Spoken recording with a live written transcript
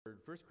1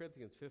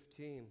 Corinthians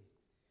 15.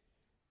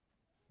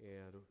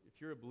 And if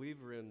you're a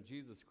believer in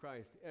Jesus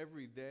Christ,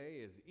 every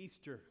day is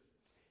Easter.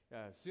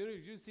 As soon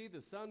as you see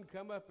the sun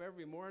come up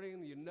every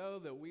morning, you know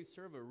that we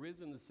serve a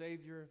risen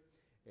Savior,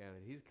 and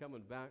He's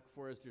coming back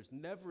for us. There's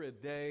never a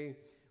day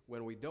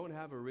when we don't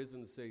have a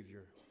risen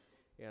Savior.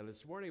 And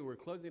this morning we're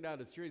closing out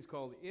a series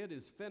called It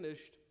Is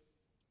Finished.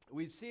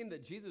 We've seen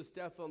that Jesus'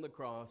 death on the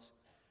cross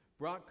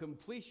brought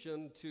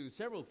completion to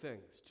several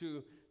things,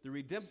 to the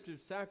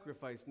redemptive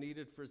sacrifice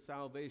needed for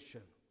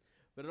salvation.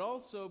 But it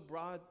also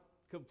brought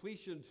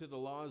completion to the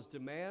law's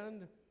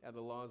demand and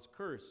the law's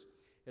curse.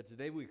 And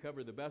today we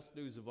cover the best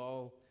news of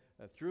all.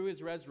 Through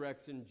His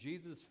resurrection,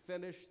 Jesus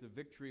finished the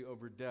victory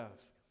over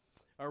death.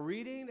 Our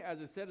reading, as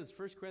I said, is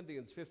 1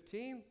 Corinthians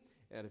 15.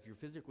 And if you're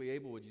physically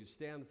able, would you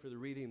stand for the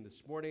reading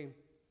this morning?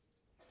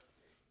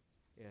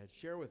 And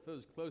share with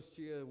those close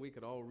to you. We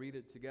could all read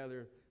it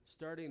together.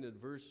 Starting at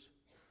verse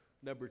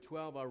number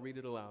 12, I'll read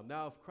it aloud.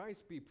 Now, if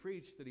Christ be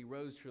preached that He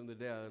rose from the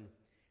dead,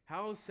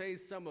 how say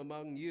some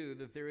among you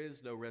that there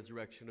is no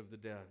resurrection of the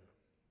dead?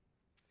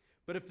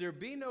 But if there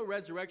be no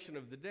resurrection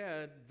of the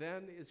dead,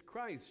 then is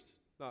Christ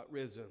not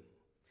risen?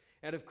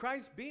 And if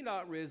Christ be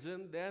not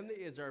risen, then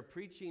is our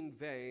preaching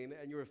vain,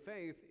 and your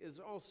faith is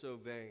also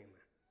vain.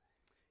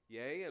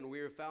 Yea, and we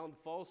are found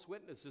false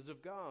witnesses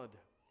of God,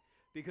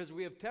 because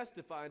we have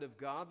testified of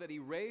God that He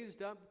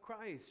raised up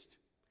Christ,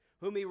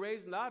 whom He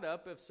raised not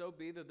up, if so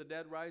be that the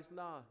dead rise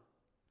not.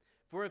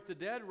 For if the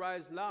dead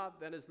rise not,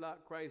 then is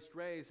not Christ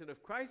raised. And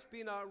if Christ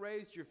be not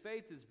raised, your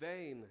faith is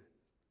vain,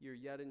 ye are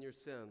yet in your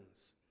sins.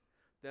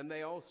 Then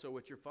they also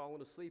which are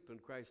fallen asleep in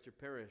Christ are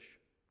perished.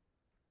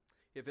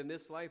 If in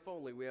this life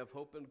only we have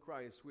hope in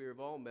Christ, we are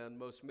of all men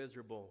most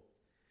miserable.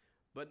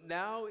 But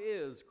now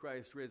is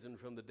Christ risen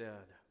from the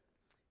dead,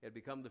 and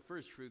become the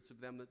firstfruits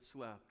of them that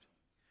slept.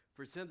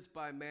 For since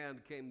by man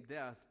came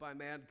death, by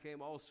man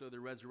came also the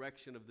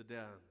resurrection of the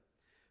dead.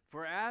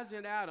 For as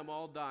in Adam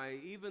all die,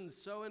 even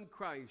so in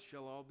Christ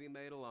shall all be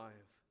made alive.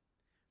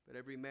 But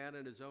every man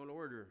in his own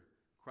order,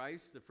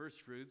 Christ the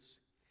firstfruits,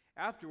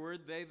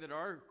 afterward they that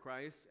are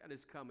Christ at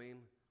His coming.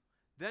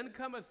 Then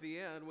cometh the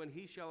end, when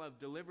He shall have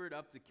delivered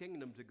up the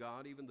kingdom to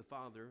God, even the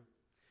Father,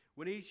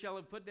 when He shall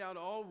have put down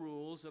all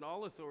rules and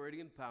all authority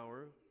and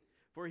power.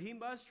 For He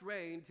must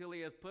reign till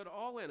He hath put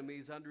all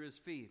enemies under His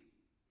feet.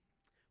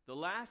 The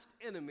last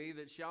enemy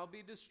that shall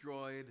be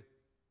destroyed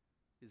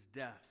is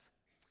death.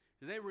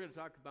 Today we're going to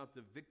talk about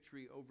the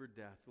victory over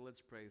death. And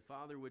let's pray.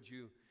 Father, would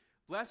you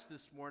bless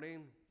this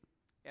morning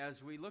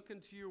as we look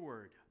into your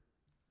word?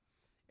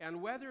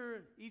 And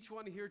whether each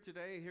one here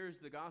today hears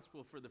the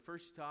gospel for the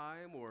first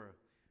time or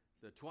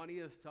the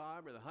 20th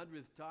time or the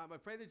 100th time, I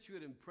pray that you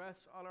would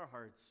impress on our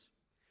hearts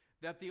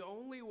that the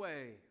only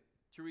way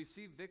to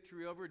receive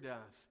victory over death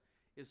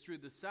is through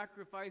the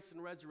sacrifice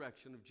and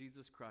resurrection of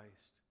Jesus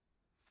Christ.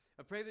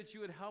 I pray that you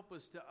would help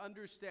us to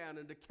understand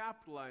and to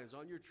capitalize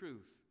on your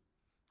truth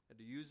and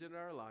to use it in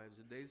our lives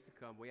in days to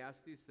come. We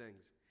ask these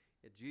things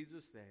in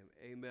Jesus'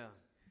 name, amen.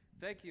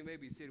 Thank you. You may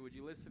be seated. Would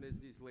you listen as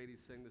these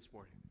ladies sing this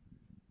morning?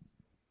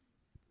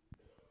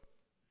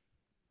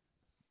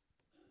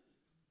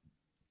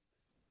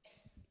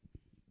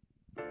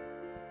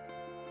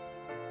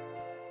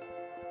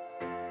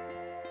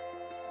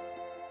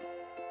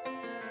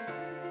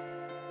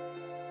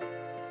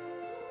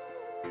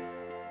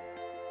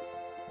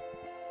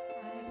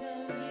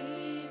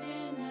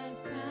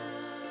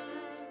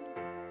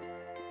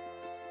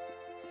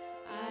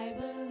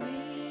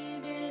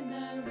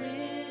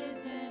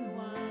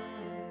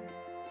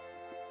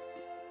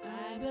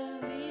 I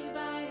believe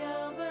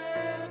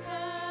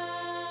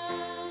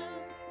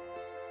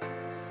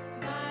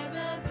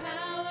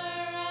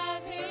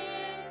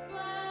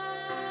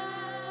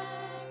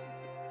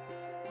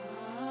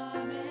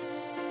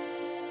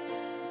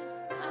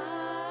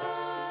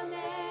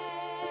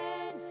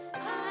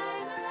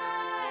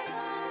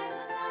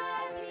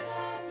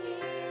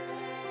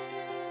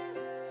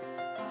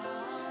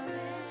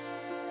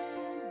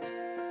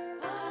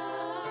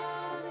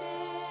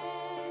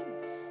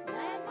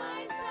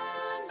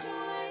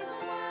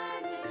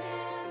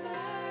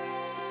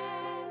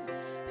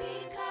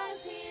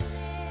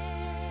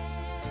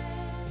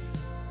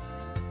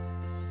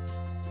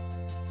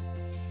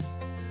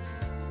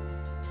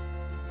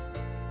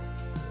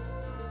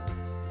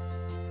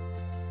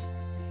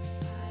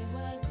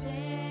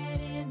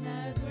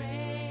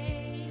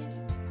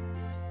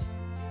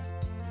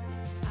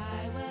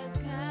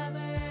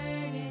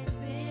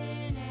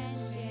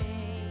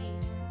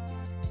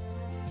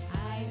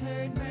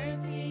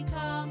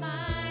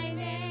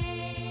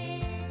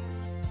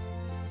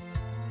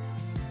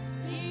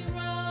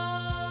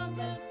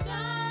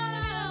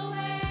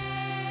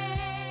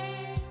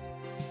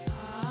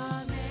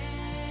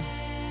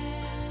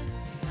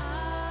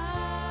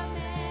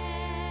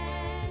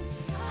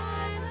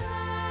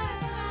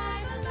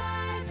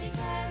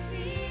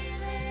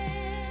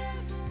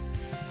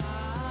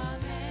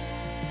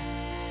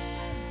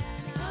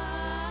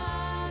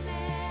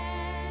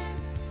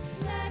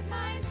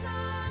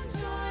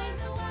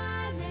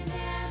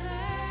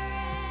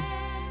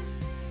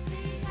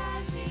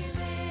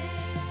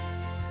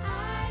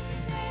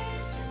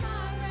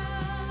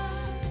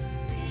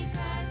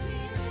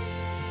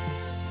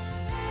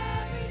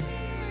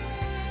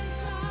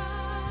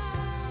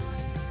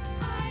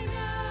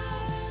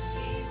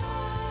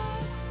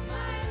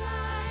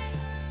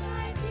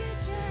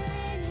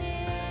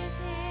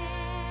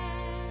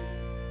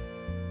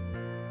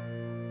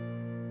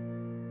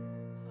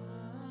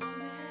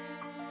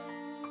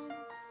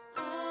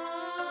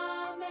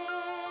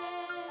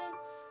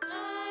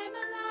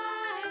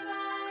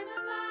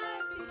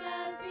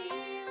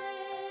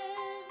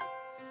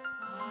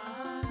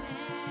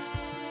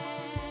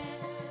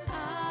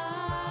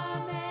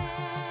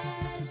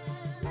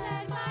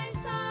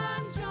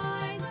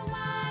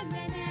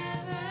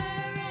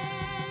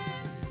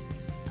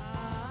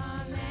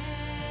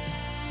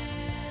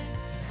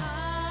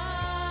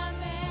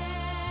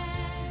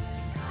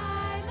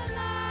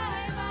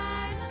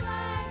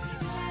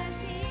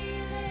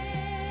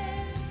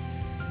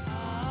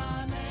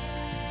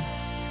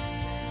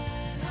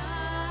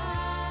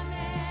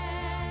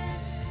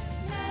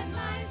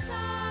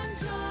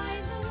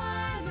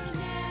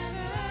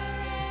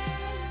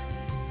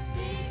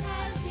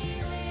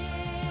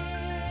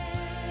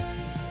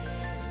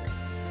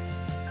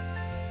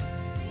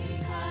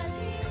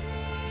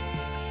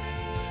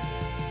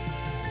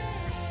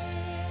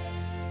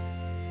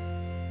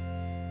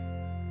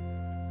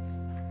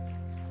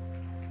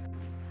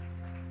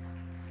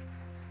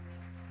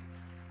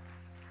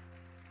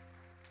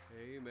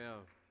Amen.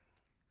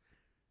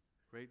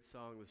 Great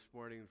song this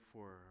morning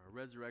for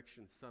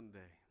Resurrection Sunday,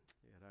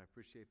 and I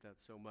appreciate that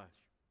so much.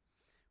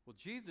 Well,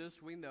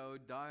 Jesus, we know,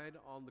 died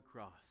on the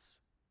cross.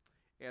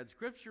 And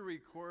Scripture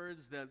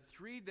records that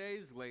 3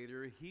 days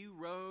later, he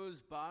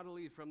rose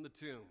bodily from the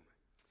tomb.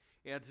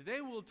 And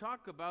today we'll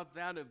talk about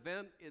that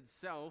event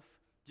itself,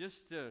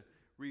 just to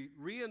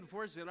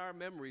reinforce in our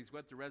memories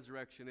what the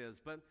resurrection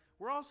is. But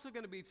we're also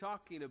going to be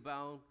talking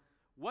about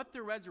what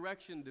the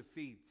resurrection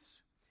defeats,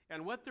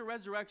 and what the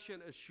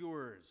resurrection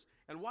assures,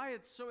 and why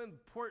it's so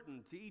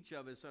important to each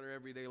of us in our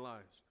everyday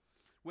lives.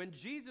 When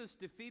Jesus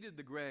defeated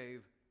the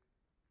grave,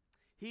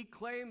 he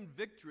claimed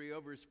victory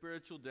over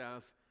spiritual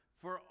death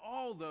for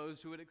all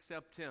those who would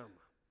accept him.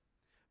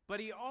 But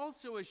he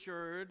also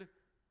assured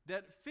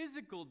that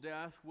physical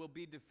death will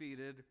be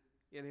defeated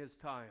in his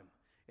time.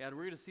 And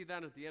we're going to see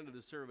that at the end of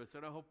the service,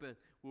 and I hope it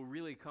will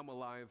really come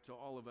alive to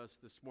all of us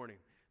this morning.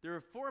 There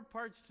are 4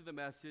 parts to the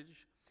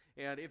message.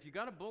 And if you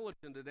got a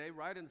bulletin today,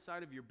 right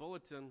inside of your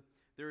bulletin,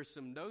 there are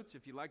some notes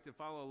if you'd like to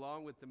follow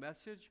along with the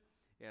message,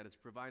 and it's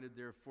provided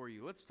there for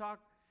you. Let's talk,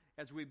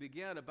 as we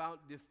begin,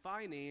 about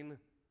defining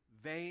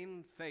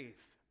vain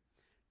faith.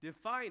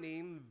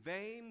 Defining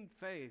vain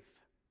faith.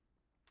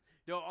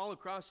 You know, all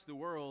across the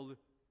world,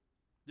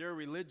 there are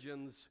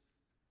religions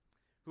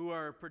who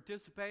are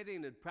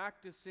participating and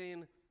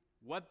practicing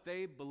what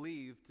they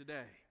believe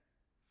today.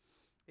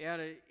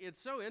 And it's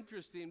so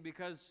interesting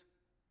because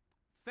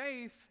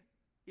faith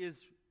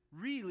is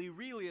really,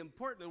 really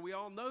important, and we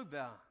all know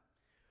that.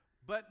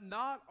 But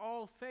not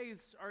all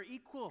faiths are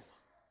equal.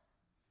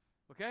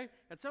 Okay?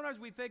 And sometimes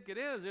we think it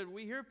is, and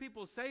we hear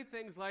people say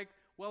things like,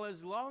 well,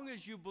 as long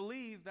as you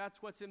believe,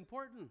 that's what's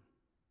important.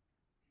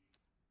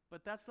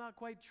 But that's not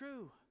quite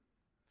true.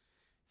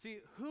 See,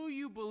 who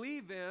you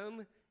believe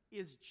in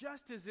is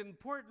just as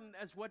important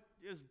as what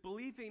is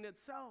believing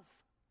itself.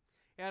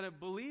 And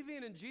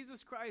believing in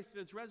Jesus Christ and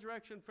his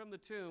resurrection from the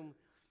tomb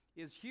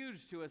is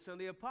huge to us.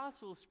 And the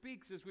apostle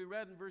speaks, as we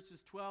read in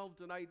verses 12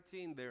 to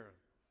 19 there,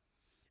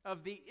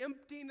 of the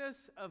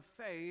emptiness of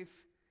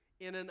faith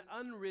in an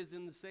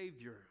unrisen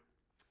Savior.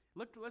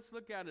 Let's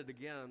look at it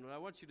again. I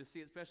want you to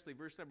see especially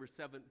verse number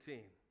 17.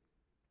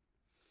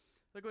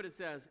 Look what it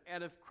says.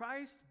 And if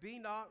Christ be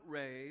not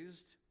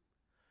raised,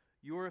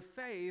 your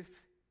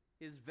faith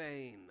is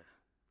vain.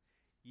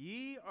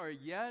 Ye are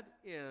yet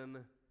in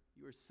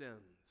your sins.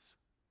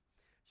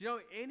 You know,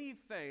 any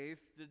faith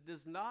that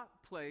does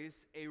not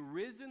place a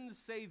risen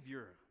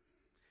Savior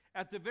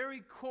at the very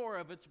core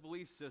of its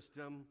belief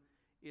system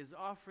is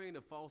offering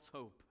a false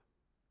hope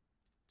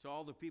to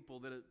all the people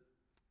that it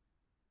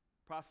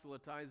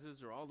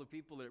proselytizes, or all the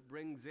people that it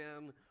brings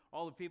in,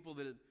 all the people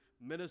that it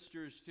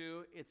ministers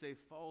to. It's a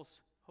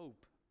false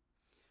hope.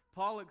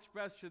 Paul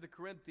expressed to the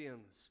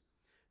Corinthians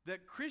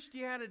that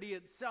Christianity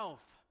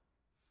itself,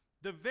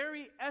 the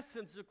very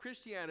essence of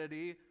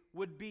Christianity,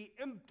 would be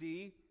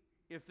empty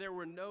if there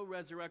were no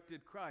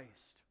resurrected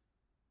Christ.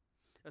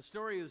 A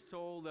story is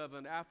told of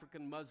an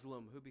African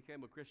Muslim who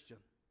became a Christian.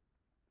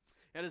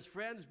 And his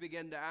friends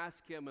began to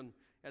ask him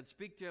and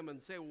speak to him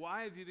and say,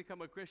 why have you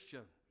become a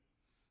Christian?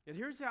 And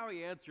here's how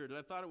he answered, and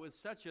I thought it was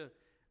such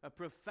a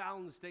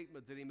profound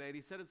statement that he made. He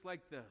said it's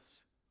like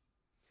this.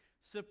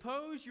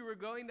 Suppose you were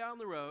going down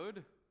the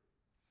road,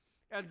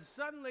 and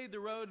suddenly the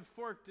road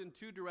forked in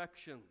 2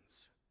 directions.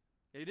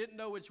 You didn't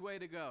know which way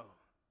to go.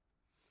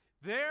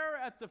 There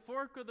at the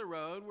fork of the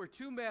road were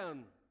 2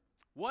 men,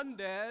 one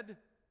dead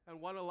and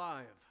one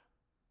alive.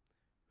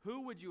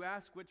 Who would you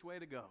ask which way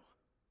to go?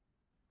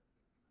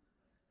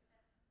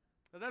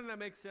 Now, doesn't that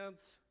make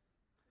sense?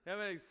 That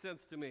makes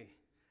sense to me.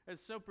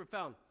 It's so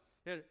profound.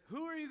 And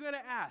who are you going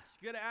to ask?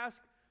 You're going to ask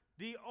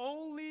the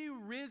only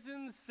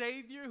risen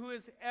Savior who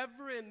has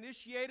ever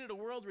initiated a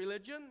world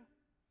religion?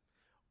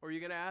 Or are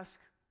you going to ask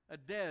a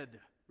dead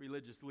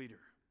religious leader?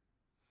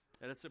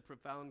 And it's a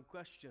profound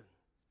question.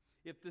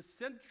 If the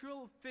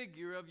central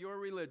figure of your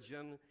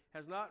religion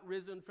has not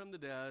risen from the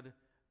dead,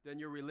 then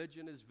your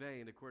religion is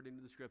vain, according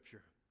to the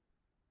Scripture.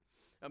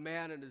 A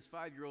man and his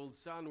 5-year-old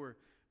son were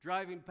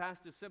driving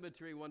past a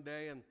cemetery one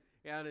day,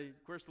 and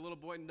of course the little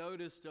boy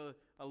noticed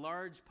a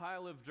large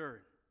pile of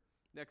dirt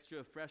next to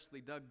a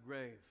freshly dug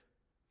grave.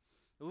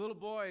 The little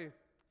boy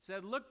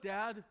said, "Look,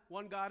 Dad,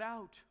 one got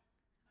out."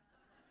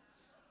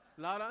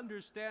 Not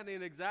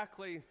understanding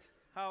exactly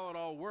how it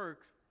all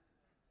worked.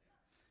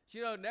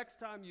 You know, next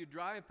time you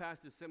drive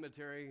past a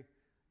cemetery,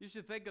 you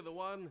should think of the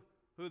one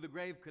who the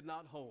grave could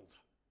not hold.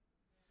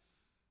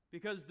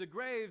 Because the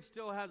grave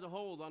still has a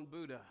hold on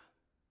Buddha.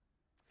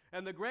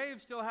 And the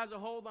grave still has a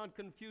hold on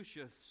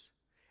Confucius.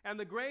 And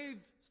the grave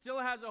still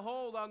has a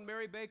hold on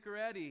Mary Baker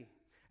Eddy.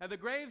 And the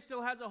grave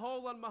still has a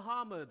hold on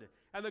Muhammad.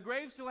 And the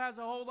grave still has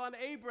a hold on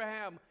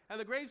Abraham. And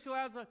the grave still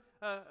has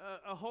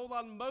a hold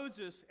on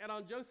Moses and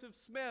on Joseph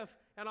Smith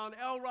and on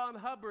L. Ron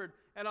Hubbard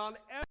and on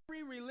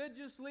every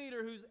religious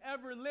leader who's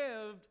ever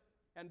lived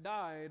and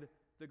died.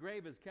 The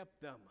grave has kept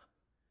them.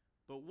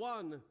 But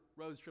one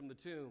rose from the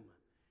tomb.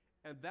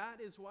 And that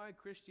is why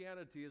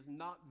Christianity is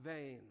not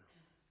vain.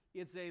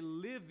 It's a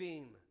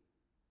living,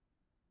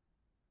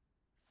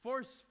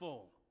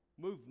 forceful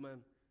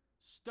movement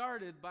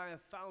started by a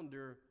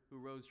founder who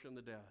rose from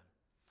the dead.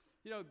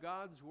 You know,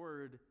 God's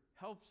Word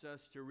helps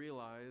us to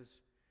realize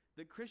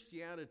that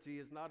Christianity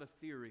is not a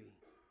theory.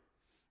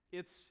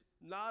 It's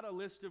not a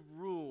list of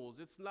rules.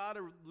 It's not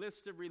a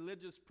list of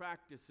religious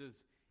practices.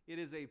 It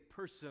is a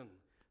person,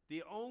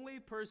 the only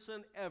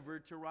person ever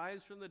to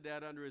rise from the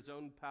dead under his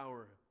own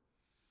power.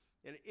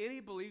 And any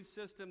belief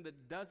system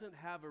that doesn't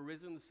have a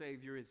risen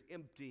Savior is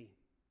empty.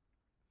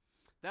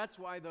 That's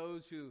why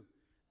those who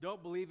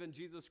don't believe in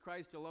Jesus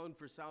Christ alone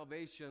for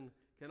salvation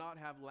cannot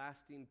have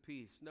lasting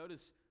peace.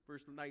 Notice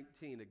verse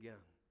 19 again.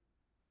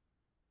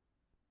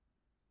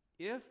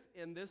 If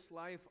in this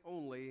life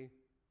only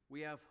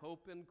we have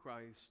hope in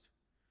Christ,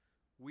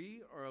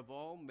 we are of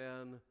all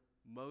men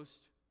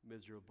most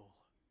miserable.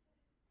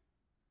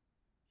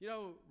 You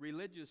know,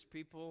 religious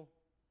people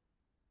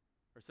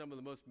are some of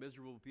the most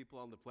miserable people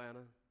on the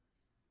planet.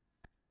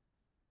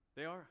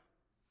 They are.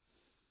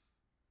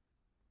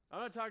 I'm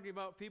not talking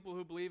about people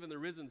who believe in the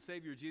risen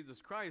Savior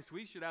Jesus Christ.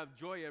 We should have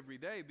joy every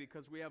day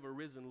because we have a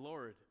risen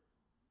Lord.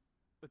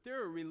 But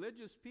there are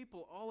religious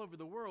people all over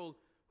the world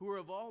who are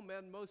of all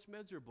men most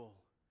miserable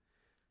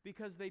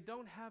because they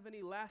don't have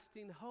any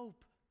lasting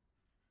hope.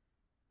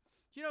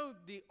 You know,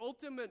 the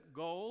ultimate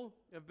goal,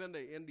 I've been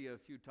to India a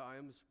few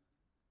times,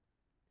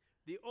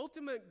 the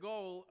ultimate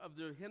goal of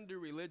the Hindu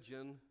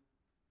religion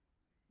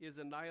is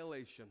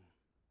annihilation.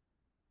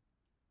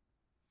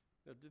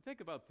 Now, to think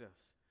about this.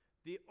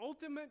 The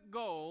ultimate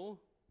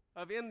goal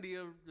of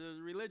India, the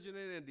religion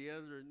in India,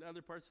 or in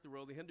other parts of the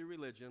world, the Hindu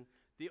religion,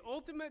 the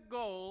ultimate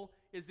goal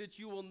is that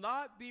you will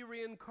not be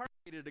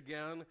reincarnated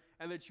again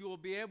and that you will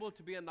be able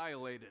to be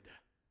annihilated.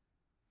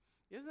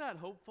 Isn't that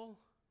hopeful?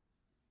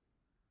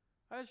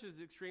 That's just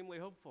extremely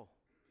hopeful.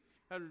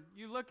 And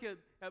you look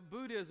at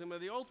Buddhism,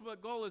 and the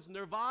ultimate goal is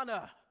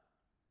nirvana,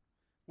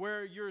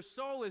 where your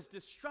soul is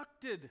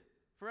destructed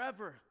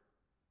forever.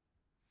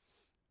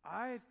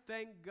 I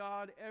thank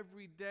God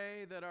every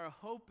day that our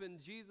hope in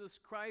Jesus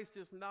Christ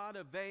is not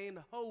a vain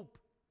hope.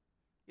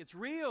 It's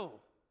real.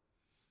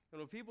 And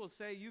when people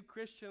say, you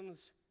Christians,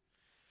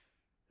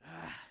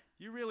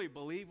 you really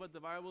believe what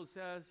the Bible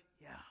says?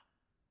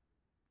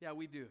 Yeah,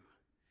 we do.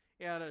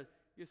 And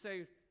you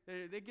say,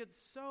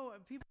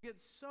 people get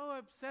so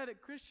upset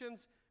at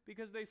Christians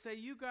because they say,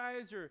 you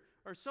guys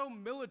are so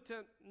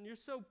militant and you're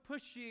so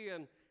pushy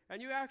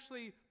and you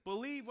actually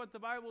believe what the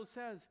Bible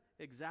says.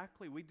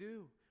 Exactly, we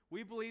do.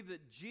 We believe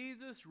that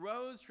Jesus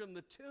rose from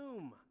the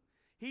tomb.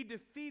 He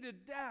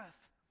defeated death.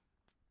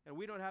 And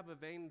we don't have a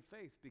vain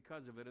faith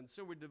because of it. And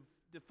so we're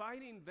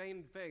defining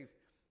vain faith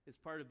as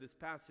part of this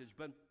passage.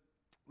 But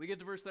we get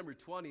to verse number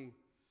 20,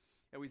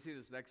 and we see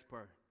this next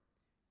part.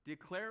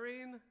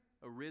 Declaring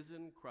a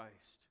risen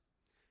Christ.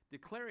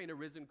 Declaring a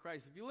risen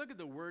Christ. If you look at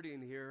the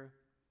wording here,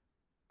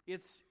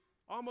 it's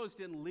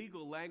almost in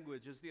legal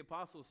language as the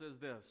apostle says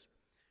this.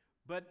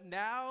 But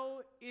now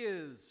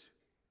is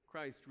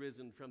Christ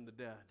risen from the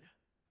dead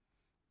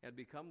and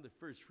become the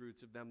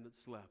firstfruits of them that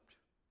slept.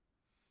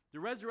 The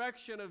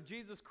resurrection of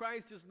Jesus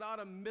Christ is not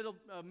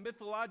a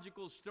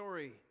mythological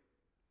story.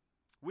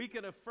 We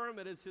can affirm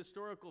it as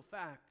historical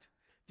fact.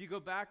 If you go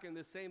back in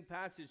the same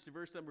passage to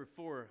verse number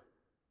 4,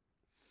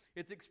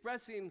 it's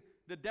expressing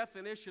the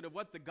definition of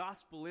what the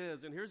gospel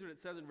is. And here's what it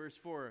says in verse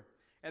 4.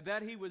 And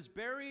that he was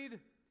buried,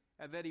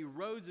 and that he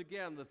rose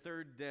again the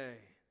third day,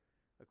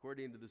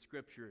 according to the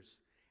scriptures.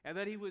 And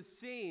that he was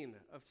seen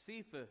of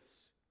Cephas,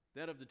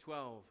 then of the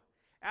 12.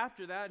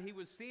 After that, he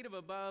was seen of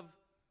above,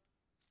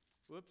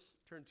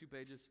 turn 2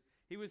 pages.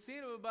 He was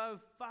seen of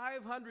above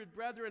 500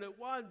 brethren at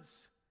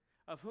once,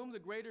 of whom the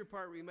greater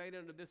part remain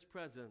unto this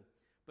present,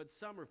 but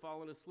some are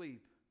fallen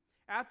asleep.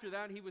 After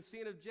that, he was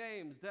seen of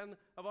James, then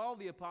of all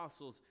the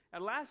apostles.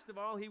 And last of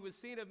all, he was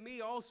seen of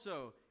me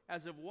also,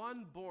 as of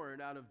one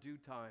born out of due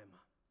time.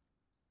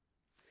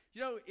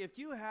 You know, if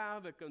you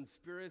have a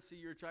conspiracy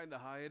you're trying to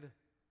hide,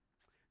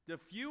 the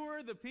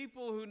fewer the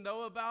people who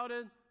know about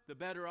it, the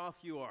better off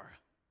you are,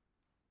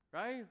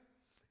 right?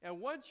 And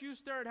once you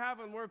start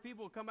having more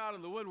people come out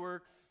of the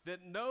woodwork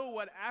that know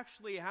what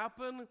actually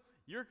happened,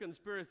 your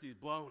conspiracy is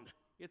blown.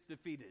 It's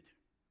defeated.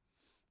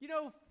 You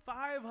know,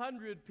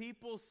 500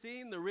 people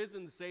seeing the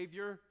risen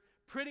Savior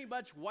pretty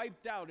much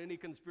wiped out any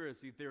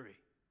conspiracy theory.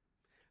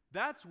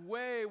 That's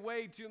way,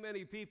 way too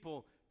many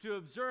people to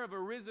observe a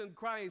risen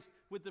Christ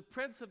with the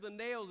prints of the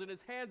nails in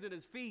his hands and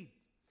his feet,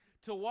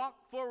 to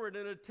walk forward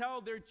and to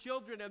tell their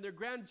children and their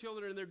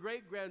grandchildren and their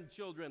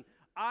great-grandchildren,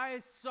 I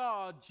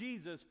saw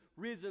Jesus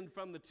risen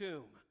from the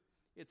tomb.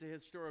 It's a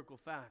historical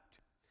fact.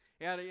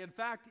 And in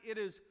fact, it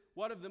is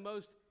one of the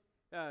most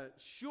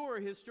sure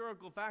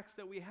historical facts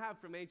that we have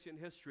from ancient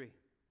history.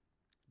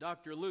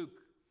 Dr. Luke,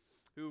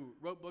 who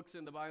wrote books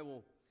in the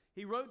Bible,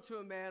 he wrote to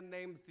a man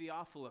named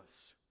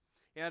Theophilus.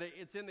 And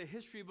it's in the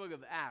history book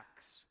of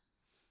Acts.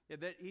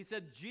 That he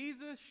said,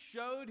 Jesus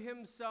showed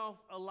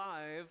himself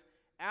alive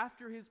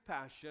after his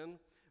passion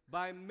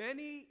by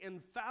many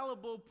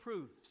infallible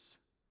proofs.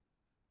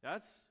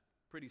 That's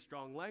pretty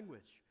strong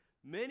language.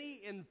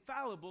 Many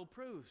infallible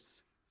proofs,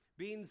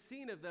 being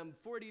seen of them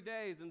 40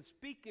 days and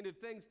speaking of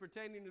things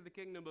pertaining to the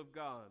kingdom of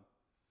God.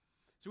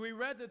 So we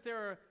read that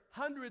there are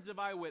hundreds of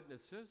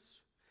eyewitnesses.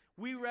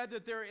 We read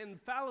that there are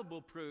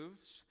infallible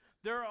proofs.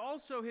 There are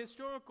also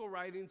historical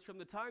writings from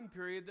the time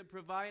period that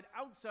provide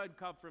outside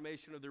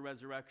confirmation of the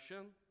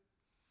resurrection.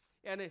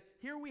 And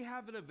here we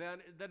have an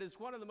event that is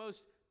one of the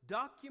most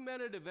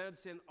documented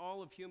events in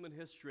all of human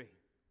history.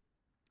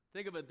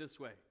 Think of it this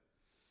way.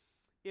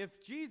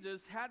 If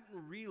Jesus hadn't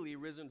really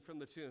risen from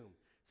the tomb,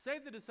 say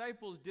the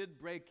disciples did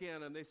break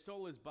in and they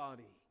stole his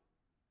body,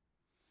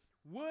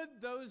 would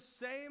those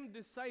same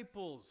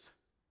disciples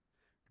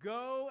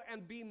go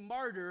and be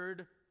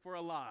martyred for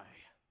a lie?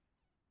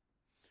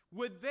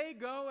 Would they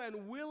go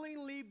and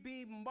willingly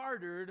be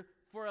martyred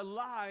for a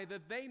lie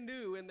that they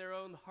knew in their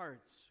own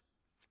hearts?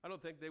 I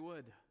don't think they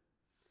would.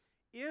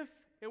 If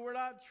it were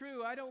not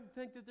true, I don't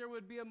think that there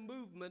would be a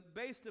movement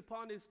based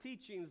upon his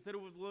teachings that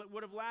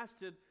would have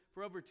lasted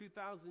for over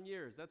 2,000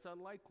 years. That's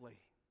unlikely.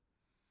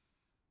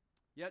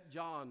 Yet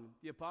John,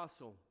 the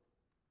apostle,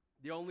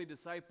 the only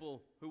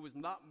disciple who was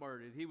not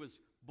martyred, he was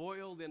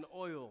boiled in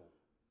oil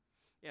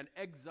and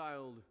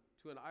exiled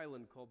to an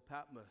island called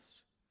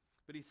Patmos.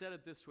 But he said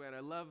it this way, and I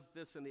love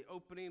this in the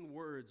opening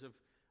words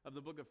of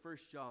the book of 1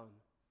 John.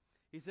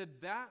 He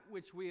said, "That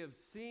which we have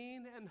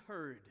seen and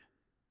heard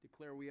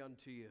declare we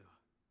unto you."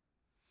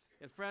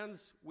 And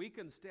friends, we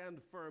can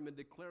stand firm in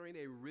declaring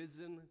a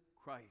risen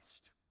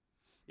Christ.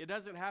 It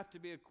doesn't have to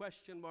be a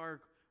question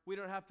mark. We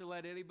don't have to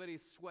let anybody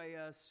sway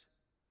us.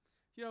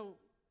 You know,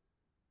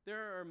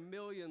 there are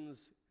millions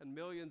and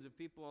millions of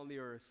people on the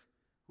earth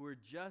who are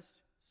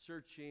just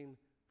searching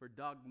for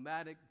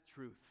dogmatic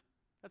truth.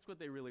 That's what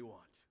they really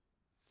want.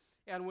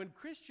 And when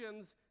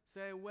Christians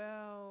say,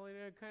 well,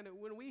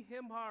 when we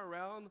hem-haw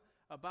around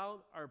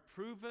about our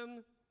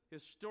proven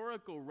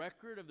historical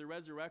record of the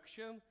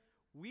resurrection,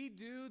 we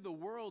do the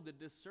world a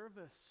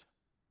disservice.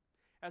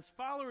 As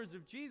followers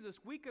of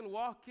Jesus, we can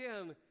walk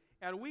in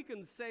and we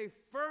can say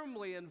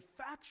firmly and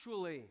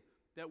factually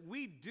that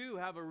we do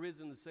have a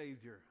risen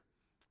Savior,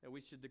 and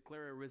we should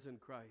declare a risen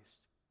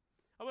Christ.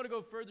 I want to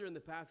go further in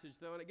the passage,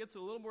 though, and it gets a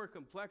little more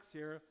complex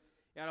here,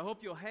 and I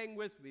hope you'll hang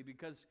with me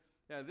because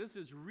this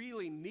is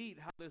really neat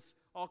how this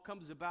all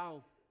comes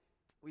about.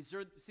 We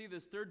see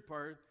this third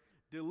part,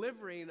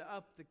 delivering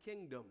up the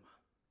kingdom.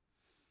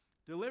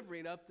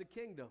 Delivering up the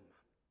kingdom.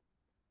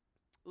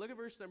 Look at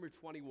verse number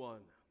 21.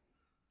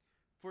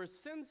 For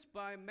since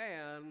by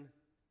man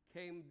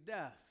came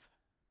death,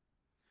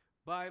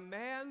 by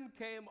man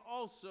came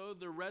also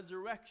the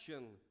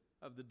resurrection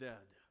of the dead.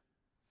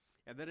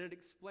 And then it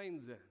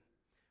explains it.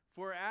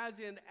 For as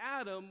in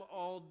Adam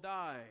all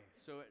die.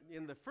 So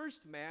in the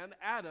first man,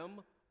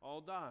 Adam,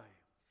 all die.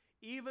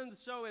 Even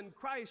so in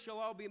Christ shall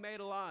all be made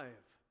alive,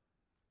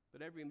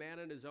 but every man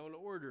in his own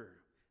order.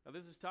 Now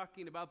this is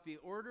talking about the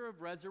order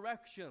of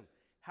resurrection.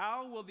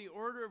 How will the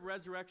order of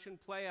resurrection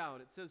play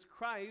out? It says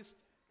Christ,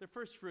 the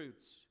first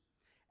fruits.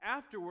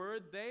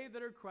 Afterward, they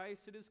that are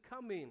Christ, it is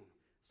coming.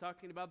 It's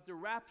talking about the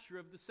rapture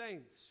of the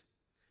saints.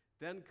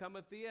 Then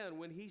cometh the end,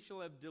 when he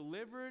shall have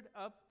delivered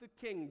up the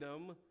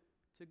kingdom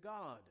to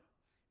God.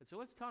 And so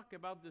let's talk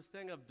about this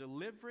thing of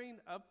delivering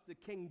up the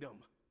kingdom.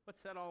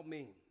 What's that all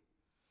mean?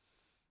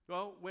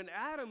 Well, when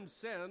Adam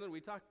sinned, and we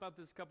talked about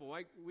this a couple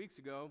weeks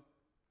ago,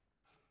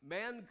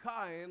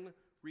 mankind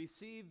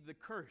received the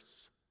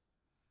curse.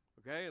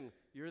 Okay, and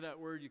you hear that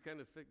word,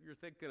 you're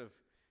thinking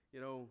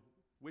of,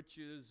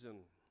 witches and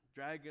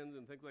dragons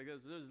and things like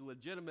this. There's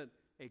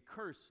a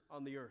curse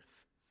on the earth.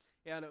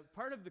 And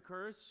part of the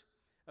curse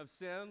of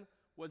sin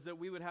was that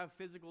we would have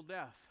physical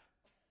death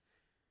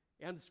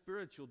and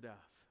spiritual death.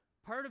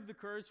 Part of the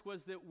curse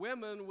was that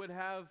women would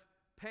have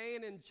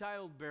pain in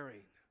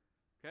childbearing.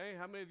 Okay,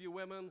 how many of you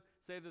women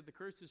say that the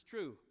curse is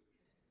true?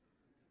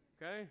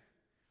 Okay,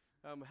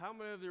 how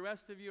many of the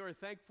rest of you are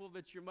thankful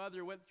that your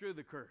mother went through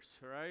the curse,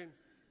 all right?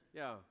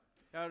 Yeah.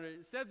 And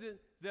it said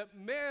that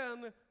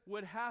men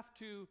would have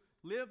to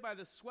live by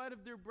the sweat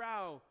of their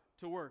brow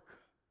to work.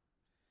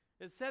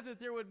 It said that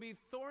there would be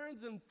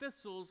thorns and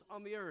thistles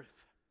on the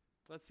earth.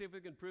 Let's see if we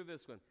can prove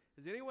this one.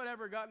 Has anyone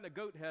ever gotten a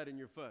goat head in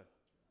your foot?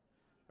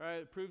 All right,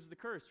 it proves the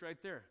curse right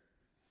there.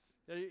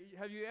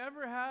 Have you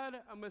ever had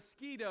a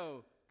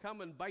mosquito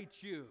come and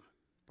bite you?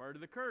 It's part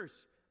of the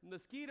curse. The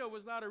mosquito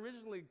was not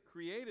originally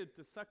created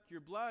to suck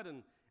your blood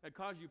and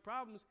cause you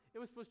problems. It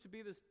was supposed to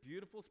be this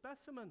beautiful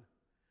specimen.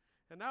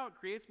 And now it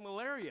creates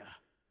malaria,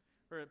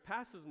 or it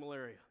passes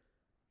malaria,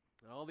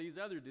 and all these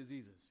other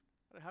diseases.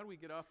 How do we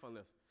get off on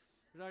this?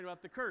 We're talking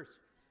about the curse.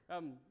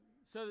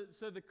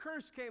 So the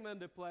curse came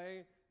into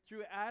play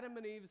through Adam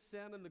and Eve's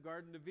sin in the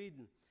Garden of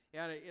Eden.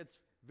 And it's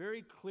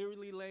very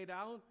clearly laid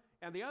out.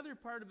 And the other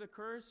part of the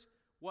curse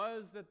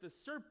was that the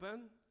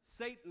serpent,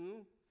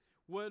 Satan,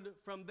 would,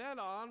 from then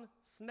on,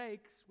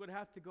 snakes would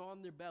have to go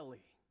on their belly.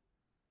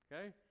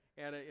 Okay?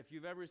 And if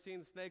you've ever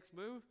seen snakes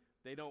move,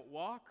 they don't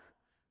walk.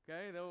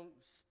 Okay? They don't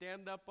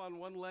stand up on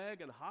one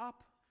leg and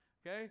hop.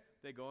 Okay?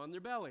 They go on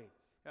their belly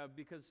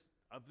because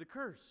of the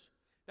curse.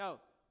 Now,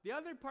 the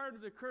other part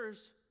of the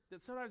curse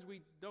that sometimes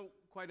we don't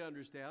quite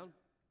understand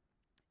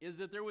is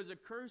that there was a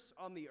curse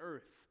on the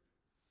earth.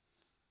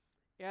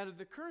 And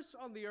the curse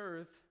on the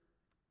earth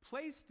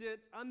placed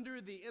it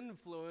under the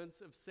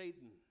influence of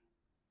Satan.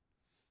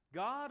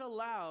 God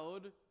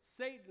allowed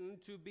Satan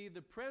to be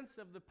the prince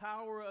of the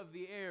power of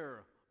the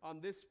air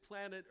on this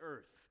planet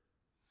Earth.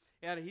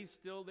 And he's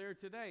still there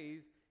today.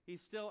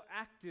 He's still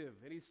active,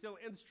 and he's still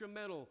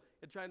instrumental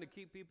in trying to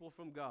keep people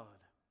from God.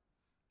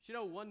 But you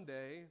know, one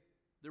day,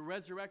 the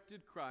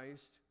resurrected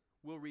Christ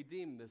will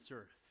redeem this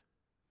earth.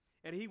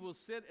 And he will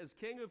sit as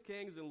King of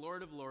Kings and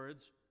Lord of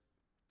Lords.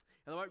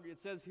 And it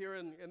says here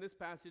in this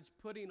passage,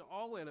 putting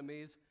all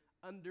enemies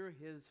under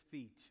his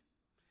feet.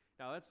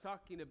 Now, that's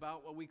talking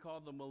about what we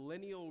call the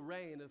millennial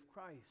reign of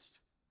Christ.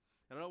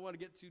 And I don't want to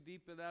get too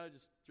deep in that. I'll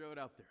just throw it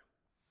out there.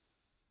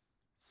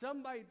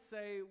 Some might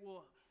say,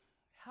 well,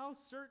 how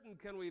certain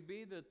can we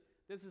be that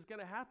this is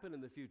going to happen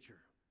in the future?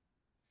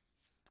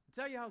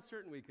 I'll tell you how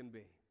certain we can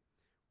be.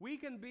 We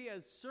can be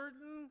as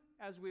certain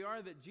as we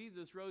are that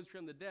Jesus rose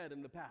from the dead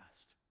in the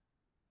past.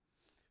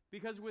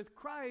 Because with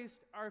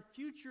Christ, our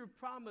future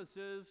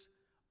promises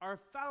are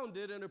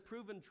founded in a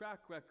proven track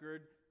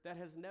record that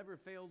has never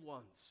failed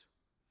once.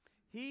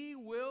 He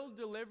will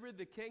deliver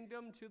the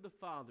kingdom to the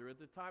Father at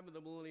the time of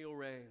the millennial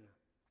reign.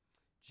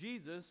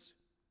 Jesus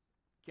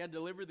can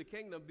deliver the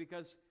kingdom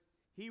because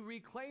he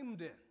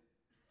reclaimed it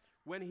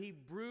when he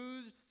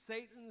bruised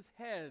Satan's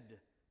head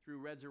through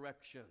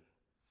resurrection.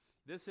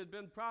 This had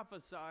been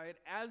prophesied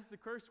as the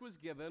curse was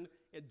given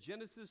in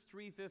Genesis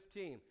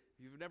 3:15.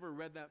 If you've never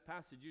read that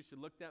passage, you should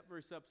look that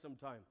verse up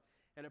sometime.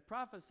 And it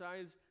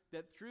prophesies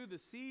that through the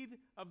seed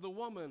of the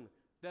woman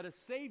that a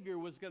Savior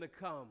was going to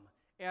come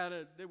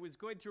and that was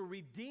going to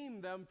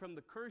redeem them from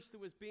the curse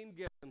that was being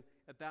given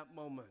at that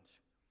moment.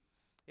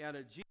 And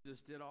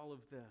Jesus did all of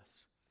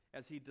this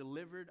as he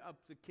delivered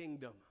up the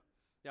kingdom.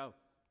 Now,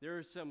 there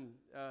are some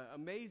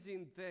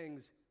amazing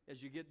things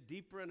as you get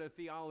deeper into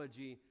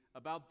theology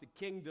about the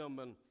kingdom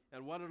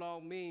and what it all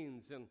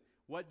means and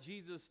what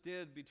Jesus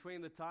did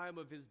between the time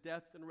of his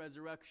death and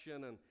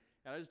resurrection. And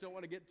I just don't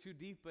want to get too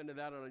deep into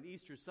that on an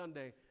Easter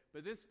Sunday,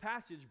 but this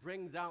passage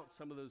brings out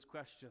some of those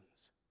questions.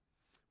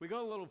 We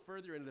go a little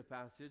further into the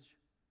passage,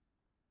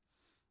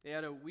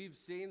 and we've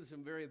seen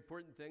some very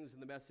important things in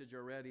the message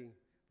already.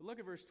 But look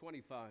at verse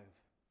 25.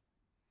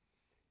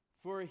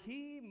 For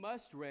he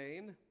must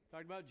reign,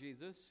 talking about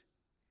Jesus,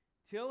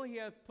 till he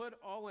hath put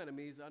all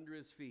enemies under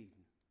his feet.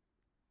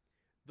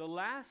 The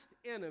last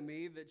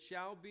enemy that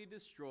shall be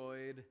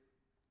destroyed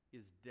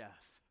is death.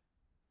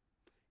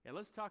 And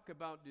let's talk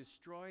about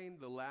destroying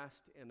the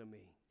last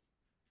enemy.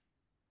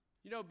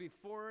 You know,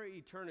 before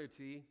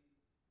eternity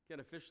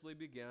can officially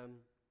begin,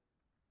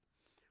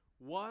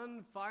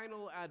 one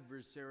final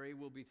adversary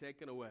will be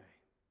taken away.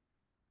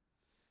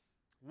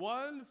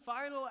 One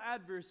final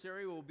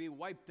adversary will be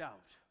wiped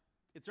out.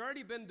 It's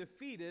already been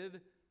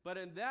defeated, but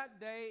in that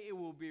day it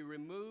will be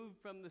removed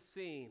from the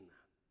scene.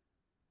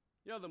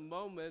 You know, the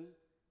moment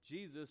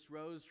Jesus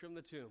rose from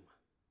the tomb,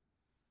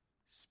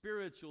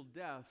 spiritual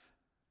death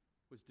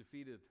was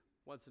defeated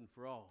once and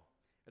for all.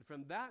 And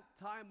from that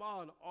time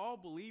on, all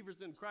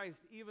believers in Christ,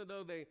 even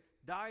though they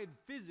died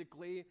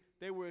physically,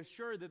 they were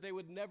assured that they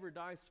would never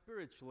die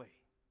spiritually.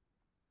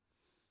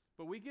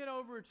 But we get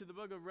over to the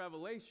book of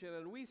Revelation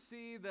and we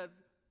see that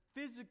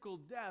physical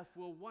death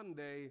will one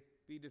day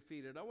be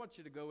defeated. I want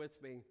you to go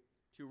with me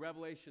to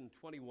Revelation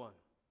 21.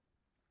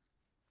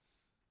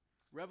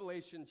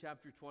 Revelation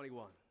chapter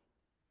 21.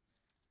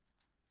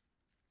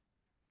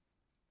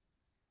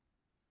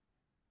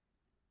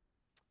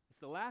 It's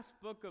the last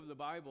book of the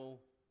Bible,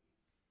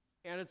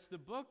 and it's the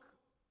book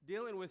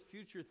dealing with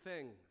future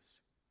things.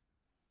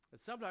 And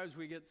sometimes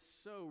we get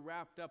so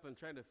wrapped up in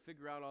trying to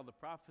figure out all the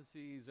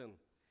prophecies, and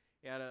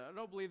I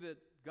don't believe that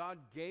God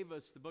gave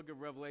us the book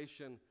of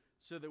Revelation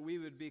so that we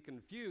would be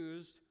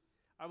confused.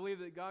 I believe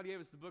that God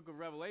gave us the book of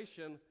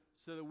Revelation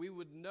so that we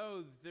would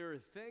know that there are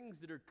things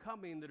that are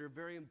coming that are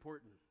very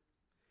important,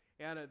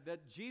 and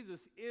that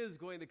Jesus is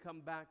going to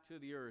come back to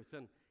the earth,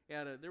 and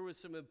there was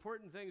some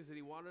important things that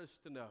he wanted us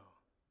to know.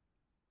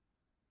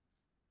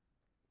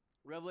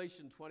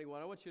 Revelation 21,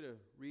 I want you to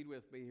read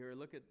with me here.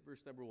 Look at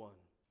verse number 1.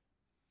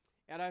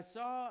 And I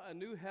saw a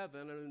new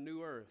heaven and a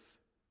new earth.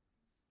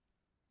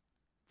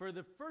 For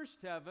the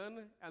first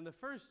heaven and the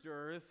first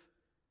earth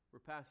were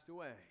passed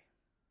away.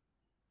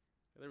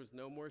 And there was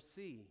no more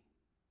sea.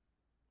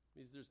 It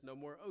means there's no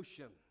more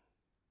ocean.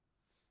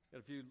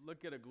 And if you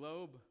look at a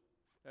globe,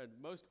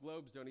 most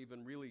globes don't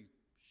even really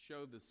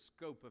show the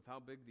scope of how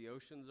big the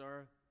oceans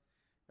are.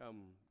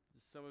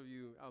 Some of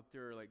you out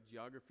there are like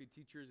geography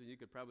teachers, and you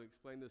could probably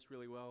explain this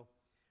really well.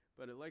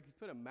 But like you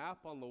put a map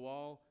on the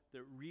wall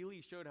that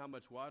really showed how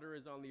much water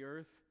is on the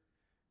earth,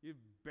 you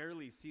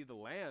barely see the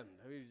land.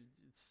 I mean,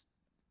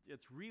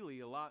 it's really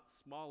a lot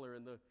smaller,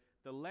 and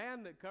the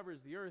land that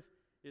covers the earth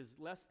is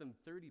less than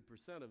 30%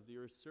 of the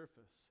earth's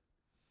surface.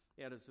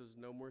 And it says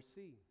no more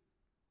sea.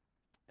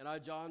 And I,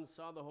 John,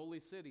 saw the holy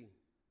city,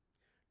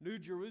 New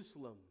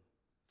Jerusalem,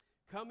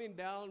 coming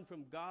down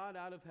from God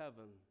out of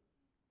heaven,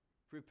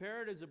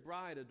 prepared as a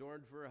bride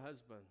adorned for her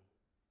husband.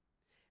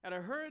 And I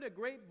heard a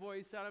great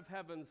voice out of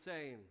heaven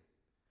saying,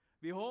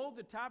 Behold,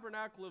 the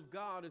tabernacle of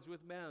God is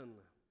with men,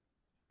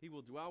 He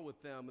will dwell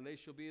with them, and they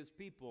shall be his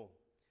people.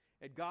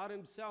 And God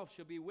himself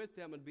shall be with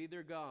them and be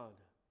their God.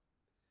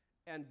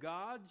 And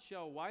God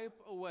shall wipe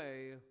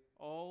away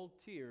all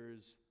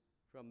tears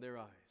from their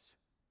eyes.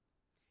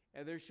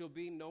 And there shall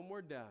be no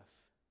more death,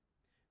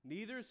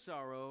 neither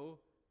sorrow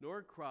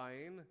nor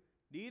crying,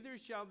 neither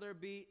shall there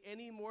be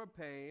any more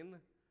pain,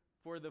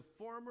 for the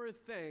former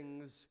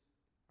things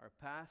are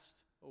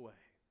passed away.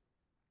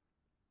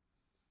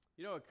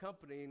 You know,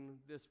 accompanying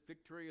this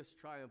victorious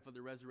triumph of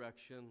the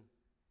resurrection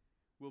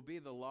will be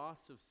the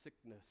loss of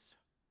sickness.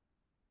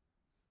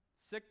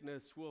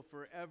 Sickness will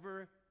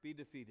forever be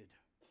defeated.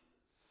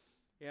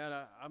 And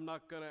I'm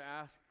not going to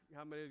ask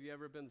how many of you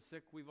ever been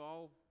sick. We've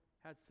all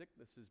had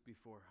sicknesses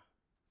before.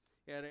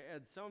 And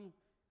some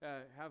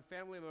have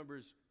family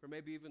members who are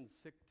maybe even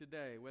sick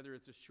today, whether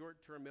it's a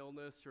short-term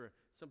illness or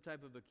some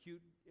type of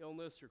acute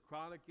illness or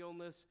chronic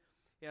illness.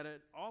 And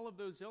all of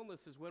those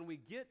illnesses, when we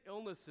get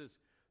illnesses,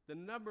 the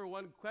number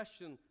one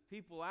question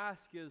people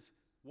ask is,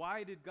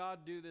 why did God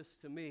do this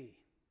to me?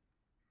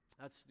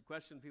 That's the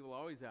question people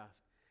always ask.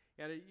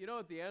 And you know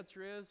what the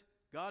answer is?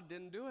 God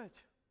didn't do it.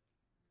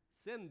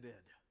 Sin did.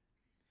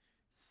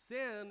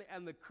 Sin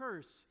and the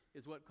curse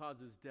is what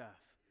causes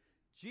death.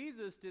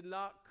 Jesus did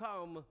not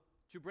come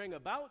to bring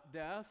about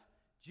death.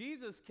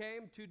 Jesus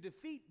came to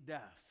defeat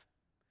death.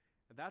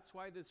 And that's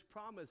why this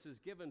promise is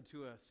given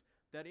to us,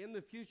 that in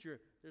the future,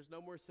 there's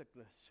no more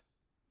sickness.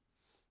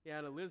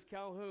 And Liz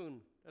Calhoun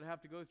doesn't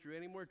have to go through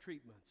any more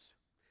treatments.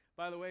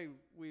 By the way,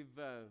 we've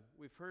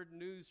heard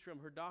news from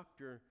her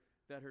doctor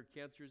that her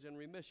cancer is in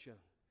remission.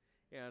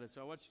 And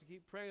so I want you to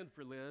keep praying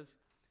for Liz.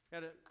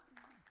 And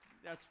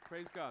that's,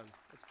 praise God,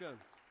 that's good.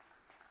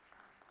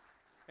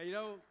 And you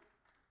know,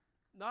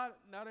 not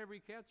every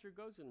cancer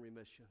goes in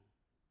remission.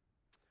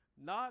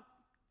 Not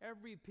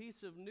every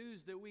piece of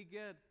news that we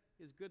get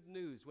is good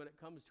news when it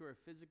comes to our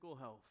physical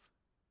health.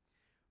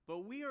 But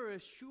we are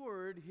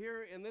assured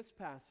here in this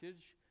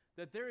passage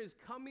that there is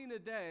coming a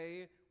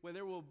day when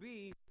there will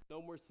be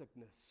no more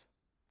sickness,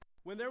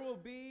 when there will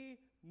be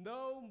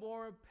no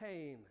more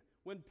pain,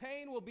 when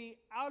pain will be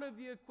out of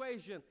the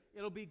equation,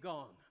 it'll be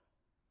gone.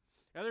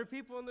 And there are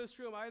people in this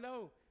room, I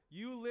know,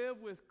 you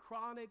live with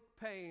chronic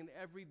pain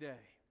every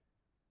day.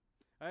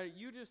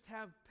 You just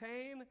have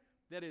pain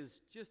that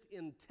is just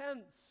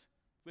intense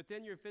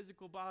within your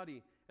physical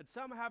body. And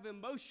some have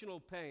emotional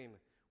pain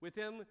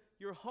within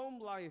your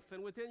home life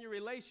and within your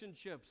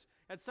relationships.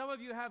 And some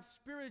of you have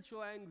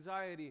spiritual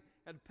anxiety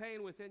and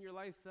pain within your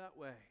life that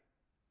way.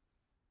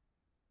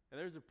 And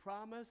there's a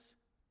promise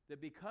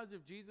that because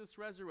of Jesus'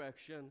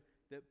 resurrection,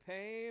 that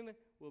pain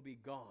will be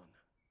gone.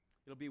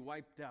 It'll be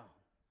wiped out.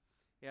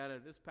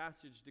 And this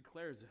passage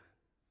declares it.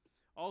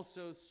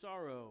 Also,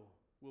 sorrow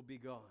will be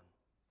gone.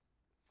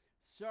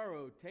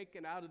 Sorrow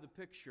taken out of the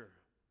picture.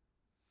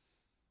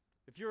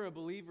 If you're a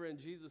believer in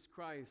Jesus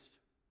Christ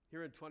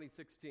here in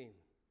 2016,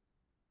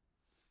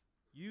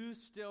 you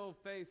still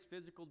face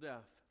physical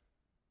death.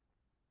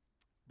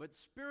 But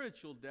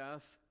spiritual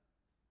death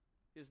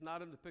is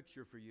not in the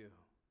picture for you.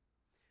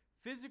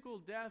 Physical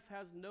death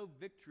has no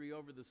victory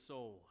over the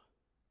soul.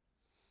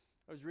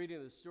 I was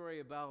reading the story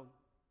about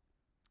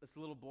this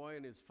little boy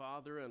and his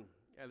father, and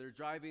they're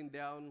driving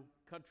down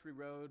country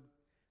road.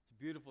 It's a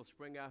beautiful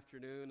spring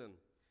afternoon,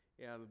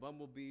 and the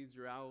bumblebees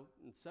are out,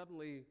 and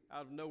suddenly,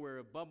 out of nowhere,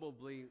 a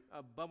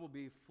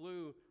bumblebee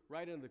flew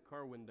right in the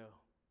car window.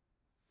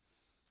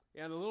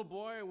 And the little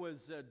boy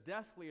was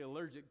deathly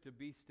allergic to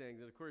bee stings,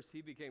 and of course,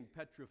 he became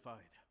petrified.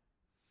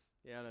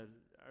 And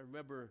I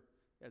remember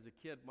as a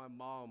kid, my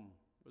mom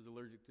was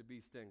allergic to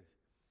bee stings.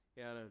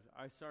 And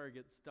I saw her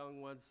get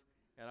stung once,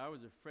 and I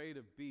was afraid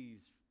of bees.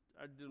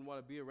 I didn't want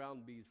to be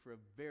around bees for a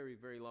very,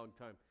 very long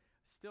time.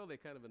 Still, they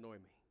kind of annoy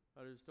me.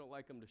 I just don't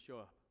like them to show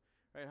up.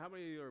 Right? How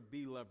many of you are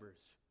bee lovers?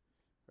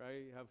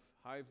 Right? You have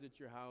hives at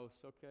your house,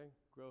 okay?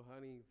 Grow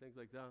honey, things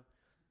like that.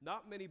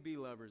 Not many bee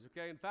lovers,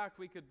 okay? In fact,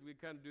 we kind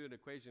of do an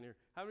equation here.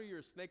 How many of you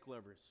are snake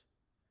lovers?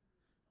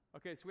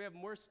 Okay, so we have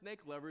more snake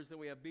lovers than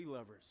we have bee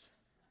lovers.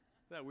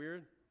 Isn't that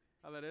weird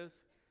how that is?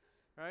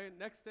 All right,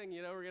 next thing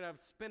you know, we're going to have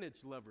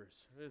spinach lovers.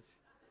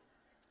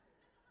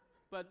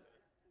 But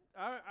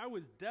I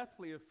was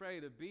deathly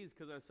afraid of bees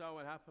because I saw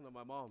what happened to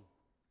my mom.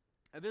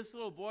 And this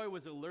little boy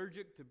was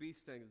allergic to bee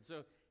stings. And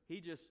so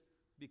he just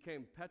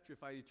became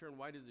petrified. He turned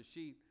white as a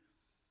sheet.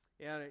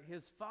 And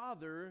his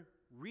father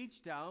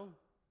reached out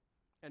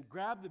and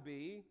grabbed the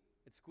bee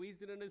and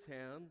squeezed it in his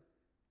hand,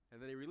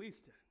 and then he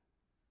released it.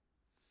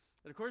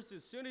 And of course,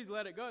 as soon as he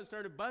let it go, it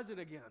started buzzing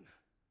again.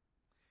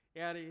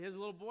 And his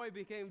little boy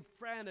became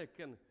frantic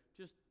and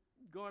just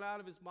going out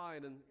of his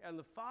mind. And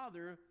the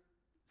father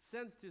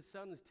sensed his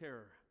son's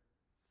terror.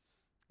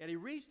 And he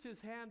reached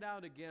his hand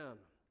out again.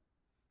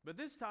 But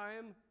this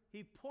time,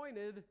 he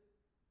pointed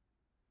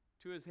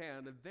to his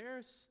hand, and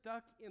there,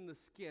 stuck in the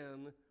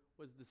skin,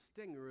 was the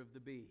stinger of the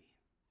bee.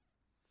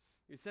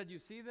 He said, "You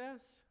see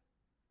this?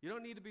 You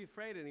don't need to be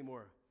afraid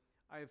anymore.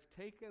 I have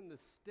taken the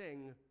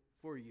sting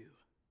for you."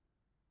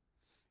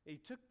 He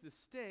took the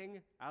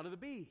sting out of the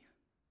bee.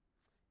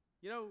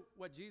 You know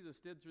what Jesus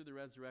did through the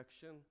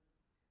resurrection?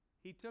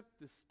 He took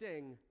the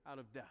sting out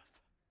of death.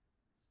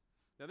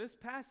 Now this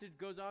passage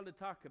goes on to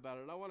talk about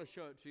it, and I want to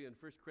show it to you in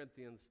 1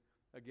 Corinthians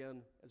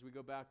again as we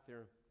go back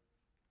there.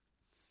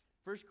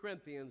 1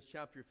 Corinthians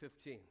chapter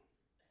 15.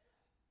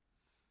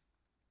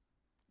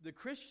 The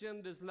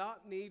Christian does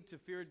not need to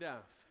fear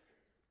death.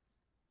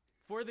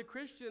 For the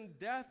Christian,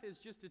 death is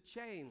just a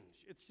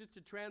change. It's just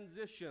a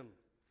transition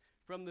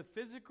from the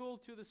physical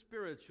to the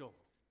spiritual.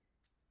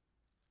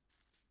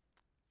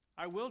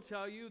 I will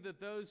tell you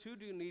that those who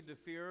do need to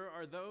fear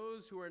are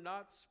those who are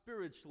not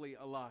spiritually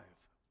alive.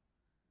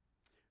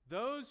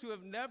 Those who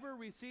have never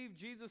received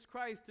Jesus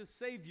Christ as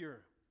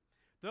Savior.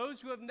 Those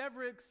who have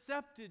never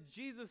accepted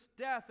Jesus'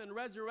 death and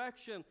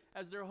resurrection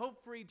as their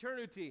hope for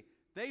eternity,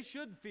 they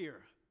should fear.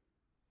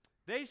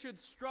 They should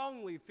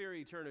strongly fear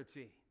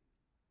eternity,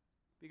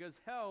 because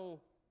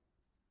hell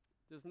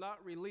does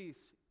not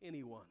release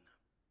anyone.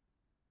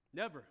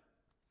 Never.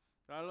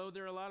 I know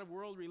there are a lot of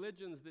world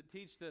religions that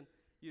teach that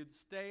you'd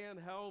stay in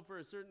hell for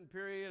a certain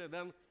period, and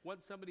then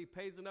once somebody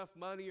pays enough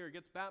money or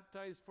gets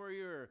baptized for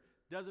you or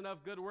does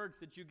enough good works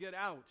that you get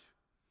out.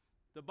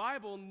 The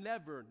Bible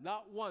never,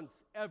 not once,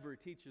 ever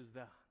teaches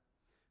that.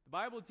 The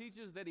Bible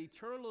teaches that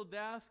eternal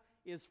death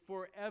is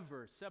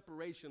forever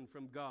separation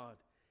from God.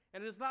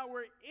 And it's not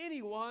where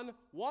anyone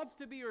wants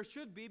to be or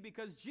should be,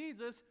 because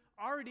Jesus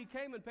already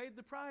came and paid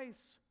the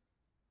price.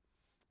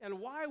 And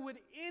why would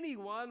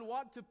anyone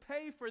want to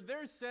pay for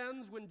their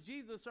sins when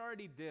Jesus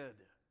already did?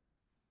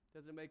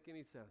 Doesn't make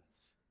any sense.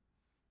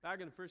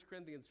 Back in 1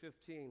 Corinthians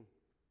 15,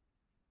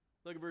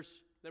 look at verse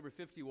number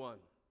 51.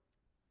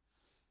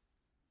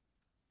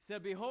 He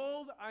said,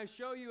 "Behold, I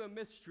show you a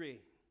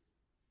mystery.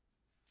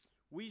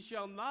 We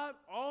shall not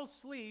all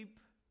sleep,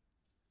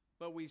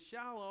 but we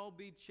shall all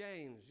be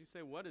changed." You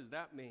say, what does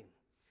that mean?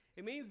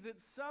 It means that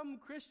some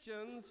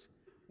Christians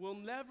will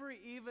never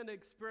even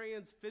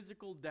experience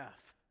physical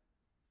death.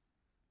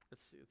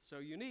 It's so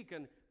unique,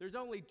 and there's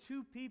only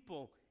two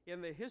people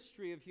in the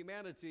history of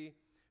humanity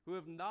who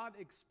have not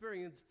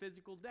experienced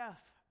physical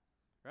death,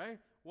 right?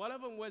 One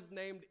of them was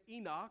named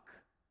Enoch,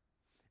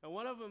 and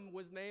one of them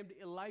was named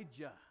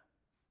Elijah,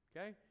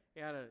 okay?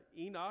 And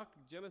Enoch,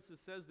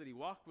 Genesis says that he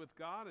walked with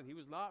God, and he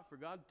was not, for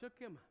God took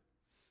him.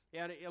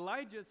 And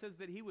Elijah says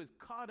that he was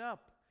caught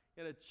up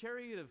in a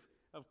chariot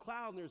of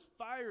cloud, and there's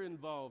fire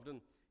involved. And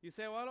you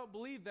say, well, I don't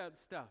believe that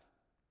stuff.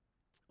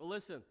 Well,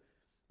 listen,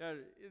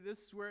 this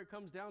is where it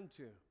comes down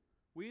to.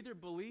 We either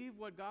believe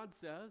what God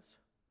says,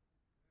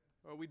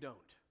 or we don't.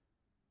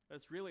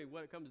 That's really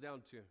what it comes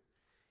down to.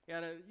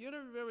 And you ever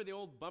remember the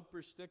old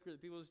bumper sticker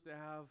that people used to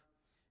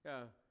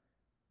have?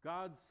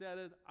 God said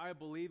it, I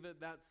believe it,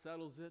 that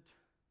settles it.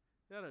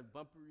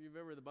 You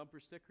remember the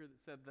bumper sticker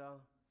that said that?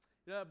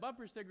 That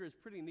bumper sticker is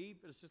pretty neat,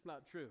 but it's just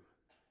not true.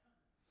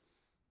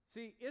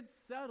 See, it's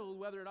settled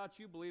whether or not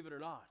you believe it or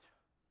not.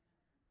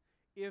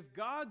 If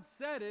God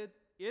said it,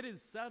 it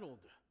is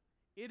settled.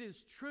 It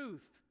is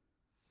truth.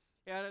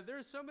 And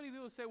there's so many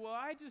people who say, well,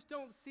 I just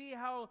don't see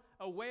how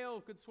a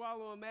whale could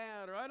swallow a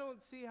man, or I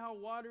don't see how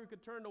water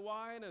could turn to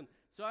wine, and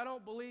so I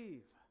don't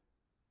believe.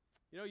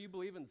 You know, you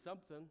believe in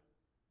something.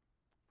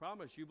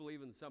 Promise you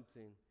believe in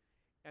something.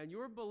 And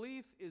your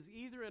belief is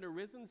either in a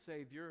risen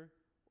Savior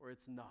or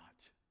it's not.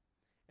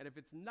 And if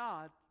it's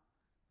not,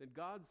 then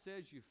God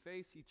says you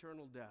face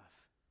eternal death.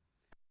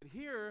 But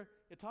here,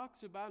 it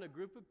talks about a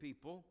group of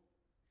people.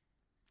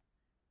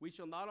 We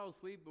shall not all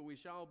sleep, but we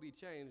shall all be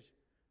changed.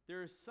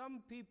 There are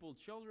some people,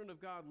 children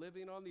of God,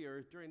 living on the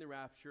earth during the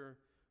rapture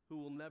who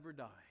will never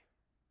die.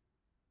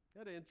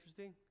 Isn't that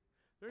interesting?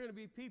 There are going to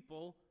be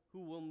people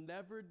who will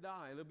never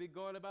die. They'll be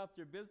going about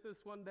their business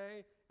one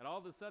day, and all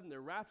of a sudden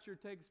their rapture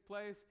takes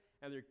place,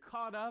 and they're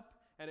caught up,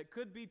 and it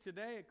could be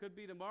today, it could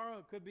be tomorrow,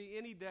 it could be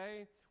any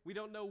day. We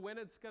don't know when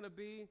it's going to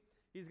be.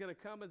 He's going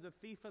to come as a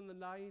thief in the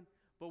night,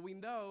 but we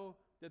know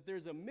that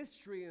there's a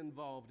mystery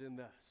involved in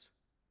this.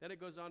 Then it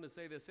goes on to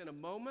say this, in a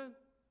moment,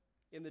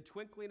 in the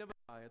twinkling of an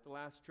eye, at the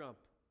last trump.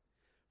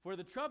 For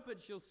the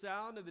trumpet shall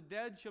sound, and the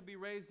dead shall be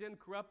raised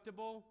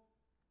incorruptible,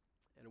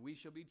 and we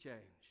shall be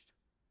changed.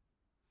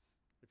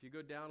 If you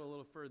go down a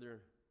little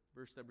further,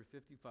 verse number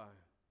 55.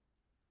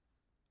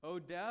 O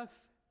death,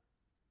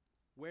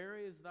 where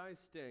is thy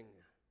sting?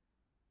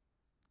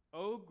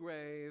 O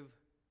grave,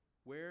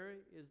 where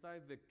is thy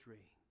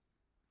victory?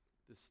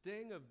 The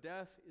sting of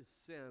death is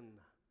sin,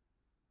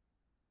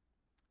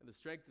 and the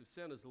strength of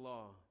sin is the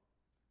law.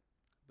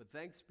 But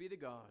thanks be to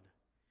God,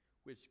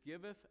 which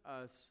giveth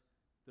us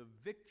the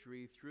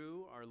victory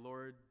through our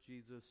Lord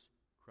Jesus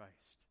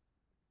Christ.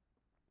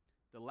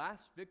 The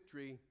last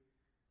victory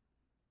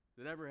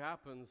that ever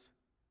happens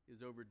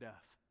is over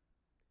death,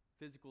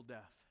 physical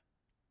death.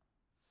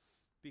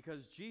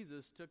 Because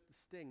Jesus took the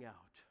sting out.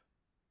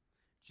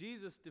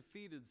 Jesus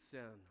defeated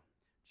sin.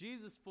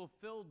 Jesus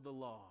fulfilled the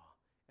law.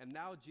 And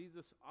now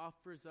Jesus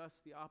offers us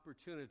the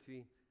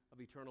opportunity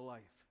of eternal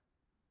life.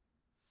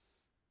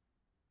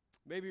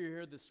 Maybe you're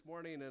here this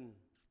morning and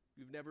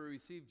you've never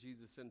received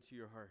Jesus into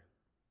your heart.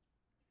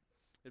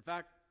 In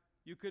fact,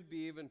 you could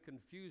be even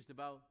confused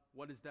about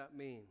what does that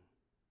mean.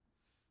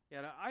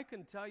 And I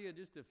can tell you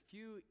just a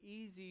few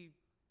easy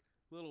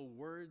little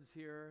words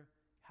here,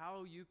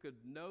 how you could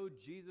know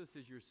Jesus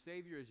as your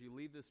Savior as you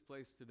leave this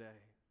place today.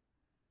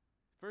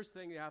 First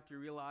thing you have to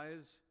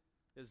realize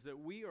is that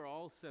we are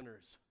all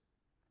sinners.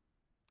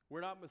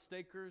 We're not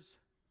mistakers.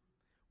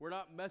 We're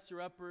not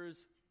messer-uppers.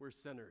 We're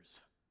sinners.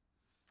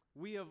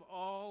 We have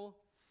all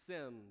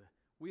sinned.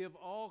 We have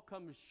all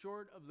come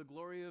short of the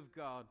glory of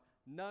God.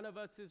 None of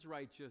us is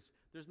righteous.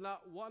 There's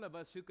not one of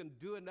us who can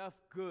do enough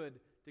good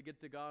to get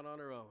to God on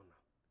our own.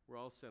 We're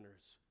all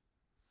sinners.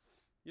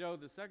 You know,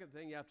 the second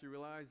thing you have to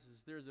realize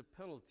is there's a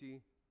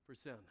penalty for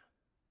sin.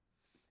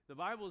 The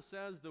Bible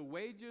says the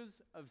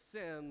wages of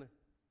sin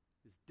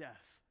is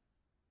death.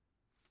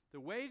 The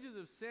wages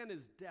of sin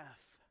is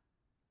death.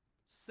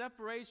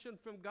 Separation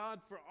from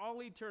God for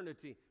all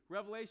eternity.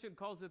 Revelation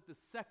calls it the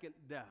second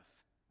death.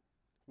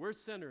 We're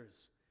sinners.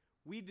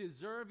 We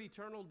deserve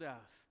eternal death.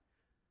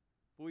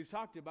 But we've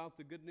talked about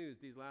the good news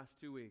these last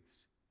 2 weeks.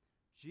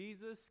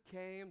 Jesus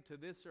came to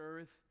this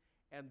earth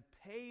and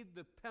paid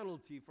the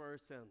penalty for our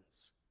sins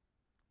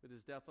with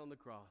his death on the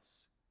cross.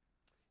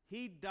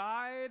 He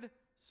died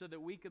so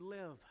that we could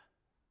live.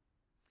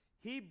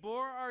 He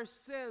bore our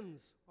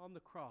sins on the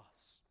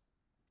cross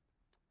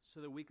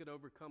so that we could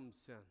overcome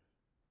sin.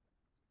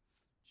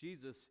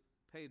 Jesus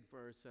paid for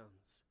our sins.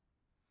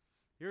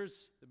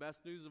 Here's the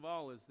best news of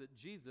all, is that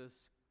Jesus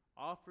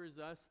offers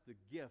us the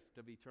gift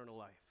of eternal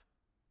life.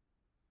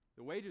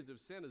 The wages of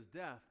sin is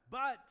death,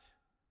 but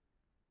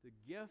the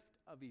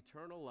gift of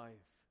eternal life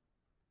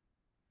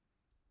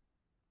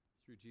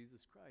is through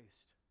Jesus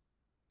Christ.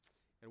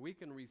 And we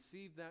can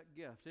receive that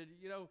gift. And,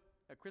 you know,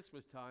 at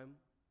Christmas time,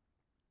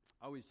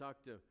 I always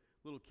talk to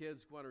little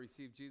kids who want to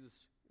receive Jesus,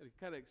 and I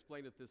kind of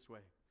explain it this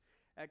way.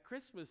 At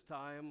Christmas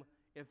time,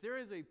 if there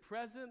is a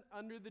present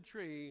under the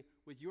tree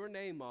with your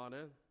name on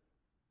it,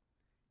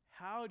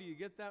 how do you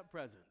get that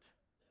present?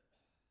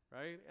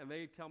 Right? And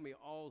they tell me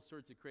all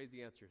sorts of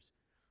crazy answers.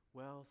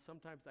 Well,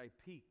 sometimes I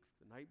peek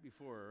the night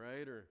before,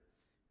 right? Or,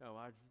 you know,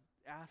 I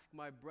ask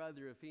my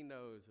brother if he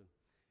knows. And,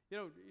 you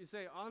know, you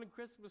say, on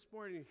Christmas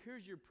morning,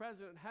 here's your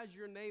present, it has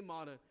your name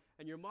on it.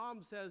 And your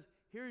mom says,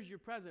 here's your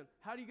present.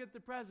 How do you get the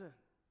present?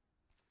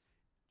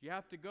 Do you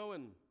have to go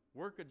and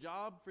work a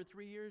job for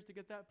 3 years to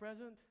get that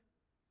present?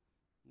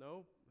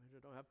 No, I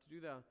don't have to do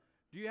that.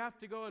 Do you have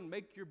to go and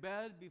make your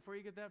bed before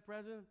you get that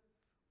present?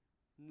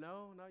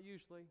 No, not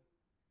usually,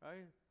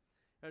 right?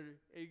 And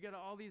you get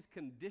all these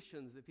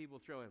conditions that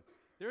people throw in.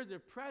 There's a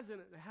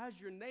present that has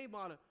your name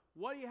on it.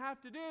 What do you have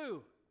to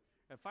do?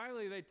 And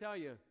finally they tell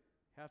you,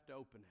 you have to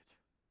open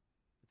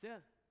it. That's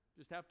it.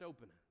 Just have to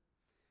open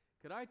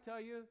it. Could I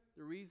tell you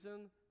the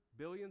reason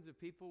billions of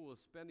people will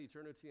spend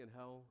eternity in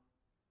hell?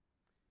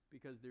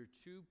 Because they're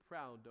too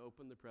proud to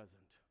open the present.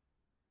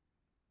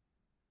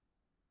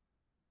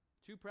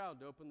 Too proud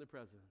to open the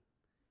present.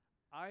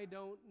 I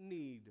don't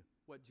need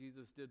what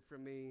Jesus did for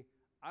me.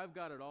 I've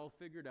got it all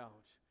figured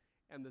out.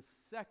 And the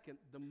second,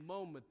 the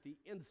moment, the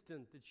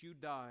instant that you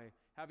die,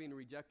 having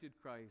rejected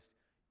Christ,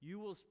 you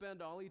will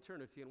spend all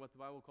eternity in what the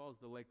Bible calls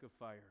the lake of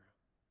fire.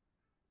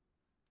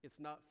 It's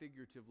not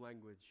figurative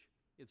language.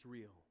 It's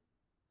real.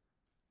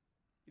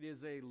 It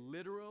is a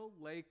literal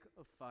lake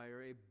of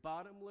fire, a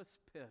bottomless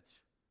pit,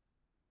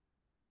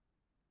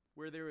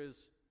 where there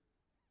is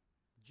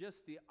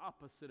just the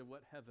opposite of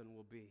what heaven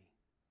will be.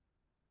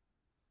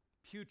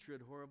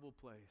 Putrid, horrible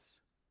place.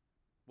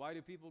 Why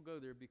do people go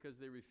there? Because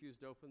they refuse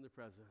to open the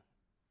present.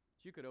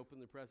 You could open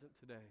the present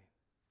today.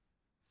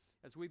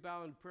 As we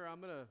bow in prayer,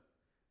 I'm going to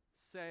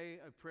say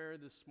a prayer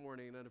this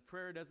morning. And a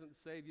prayer doesn't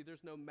save you.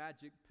 There's no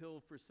magic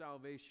pill for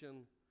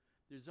salvation.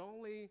 There's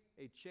only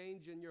a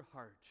change in your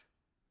heart,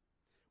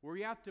 where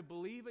you have to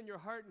believe in your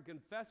heart and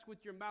confess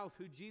with your mouth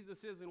who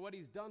Jesus is and what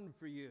he's done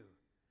for you.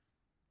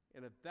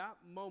 And at that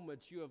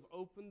moment, you have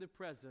opened the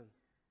present.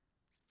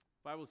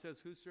 The Bible says,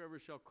 whosoever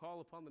shall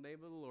call upon the name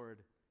of the Lord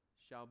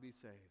shall be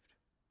saved.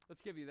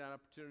 Let's give you that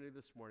opportunity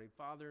this morning.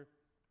 Father,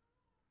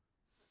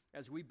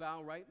 as we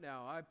bow right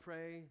now, I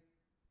pray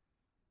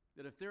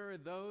that if there are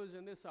those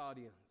in this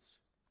audience,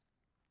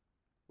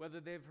 whether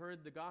they've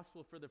heard the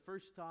gospel for the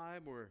first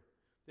time or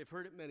they've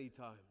heard it many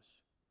times,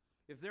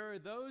 if there are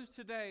those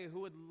today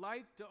who would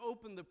like to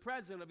open the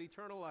present of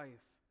eternal life,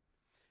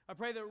 I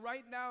pray that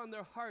right now in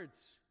their hearts,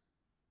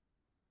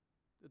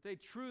 that they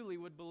truly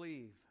would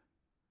believe,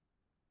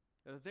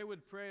 and that they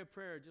would pray a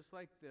prayer just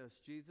like this.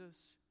 Jesus,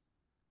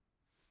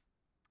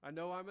 I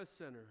know I'm a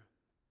sinner.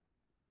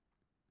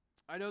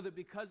 I know that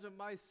because of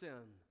my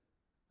sin,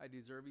 I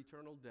deserve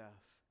eternal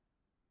death.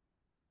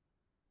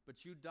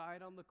 But you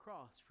died on the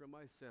cross for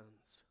my sins.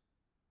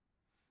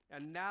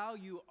 And now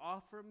you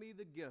offer me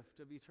the gift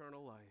of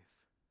eternal life.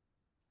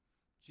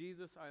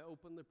 Jesus, I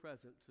open the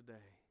present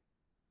today.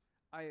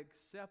 I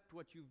accept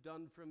what you've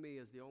done for me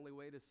as the only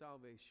way to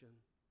salvation.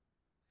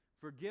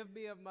 Forgive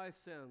me of my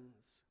sins.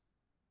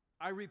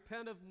 I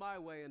repent of my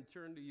way and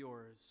turn to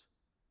yours.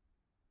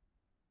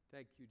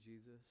 Thank you,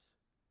 Jesus.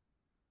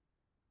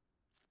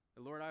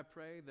 And Lord, I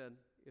pray that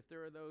if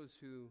there are those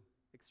who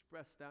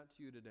express that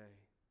to you today,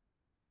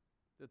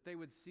 that they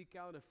would seek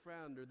out a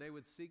friend, or they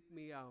would seek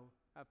me out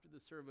after the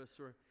service,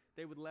 or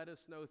they would let us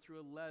know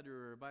through a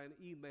letter or by an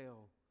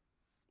email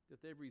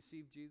that they've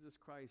received Jesus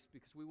Christ,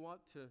 because we want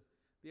to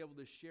be able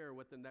to share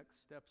what the next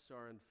steps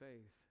are in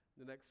faith,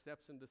 the next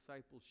steps in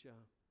discipleship.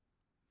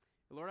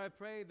 And Lord, I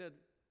pray that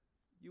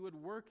you would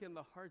work in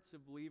the hearts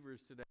of believers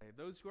today,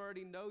 those who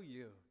already know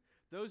you,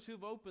 those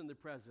who've opened the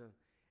present,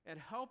 and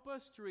help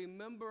us to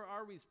remember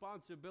our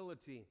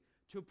responsibility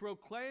to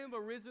proclaim a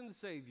risen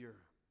Savior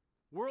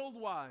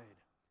worldwide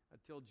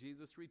until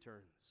Jesus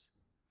returns.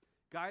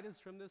 Guide us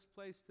from this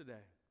place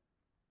today.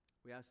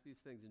 We ask these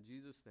things in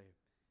Jesus'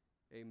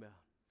 name. Amen.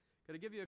 Can I give you a